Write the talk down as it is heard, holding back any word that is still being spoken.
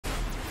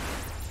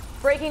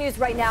Breaking news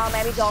right now, a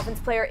Miami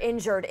Dolphins player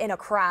injured in a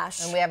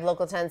crash. And we have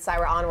Local 10's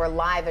Syra Onward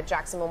live at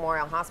Jackson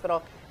Memorial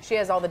Hospital. She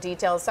has all the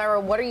details.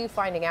 Syra, what are you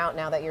finding out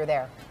now that you're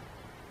there?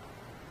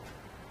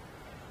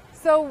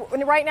 So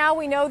right now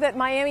we know that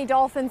Miami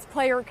Dolphins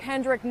player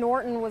Kendrick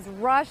Norton was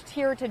rushed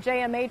here to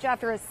JMH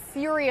after a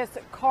serious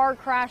car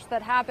crash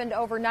that happened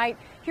overnight.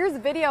 Here's a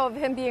video of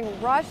him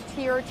being rushed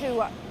here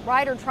to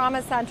Ryder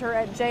Trauma Center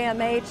at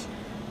JMH.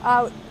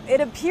 It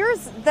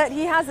appears that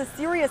he has a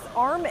serious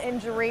arm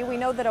injury. We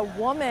know that a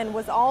woman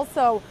was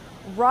also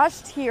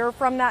rushed here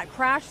from that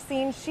crash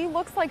scene. She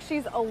looks like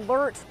she's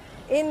alert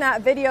in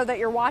that video that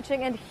you're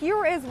watching. And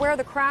here is where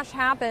the crash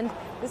happened.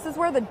 This is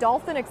where the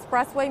Dolphin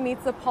Expressway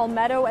meets the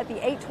Palmetto at the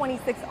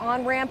 826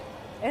 on-ramp.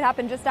 It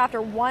happened just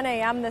after 1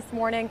 a.m. this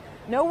morning.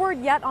 No word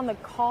yet on the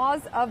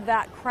cause of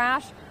that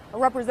crash. A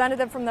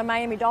representative from the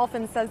Miami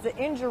Dolphins says the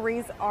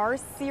injuries are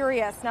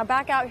serious. Now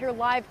back out here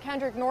live,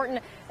 Kendrick Norton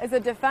is a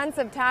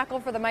defensive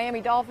tackle for the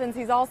Miami Dolphins.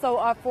 He's also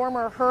a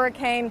former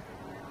Hurricane.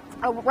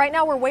 Right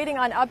now we're waiting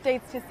on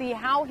updates to see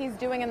how he's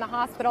doing in the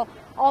hospital,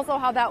 also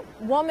how that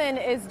woman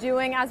is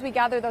doing. As we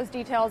gather those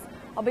details,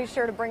 I'll be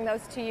sure to bring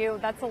those to you.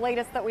 That's the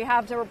latest that we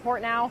have to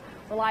report now.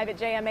 We're live at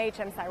JMH.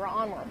 I'm Syra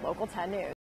Onward, Local 10 News.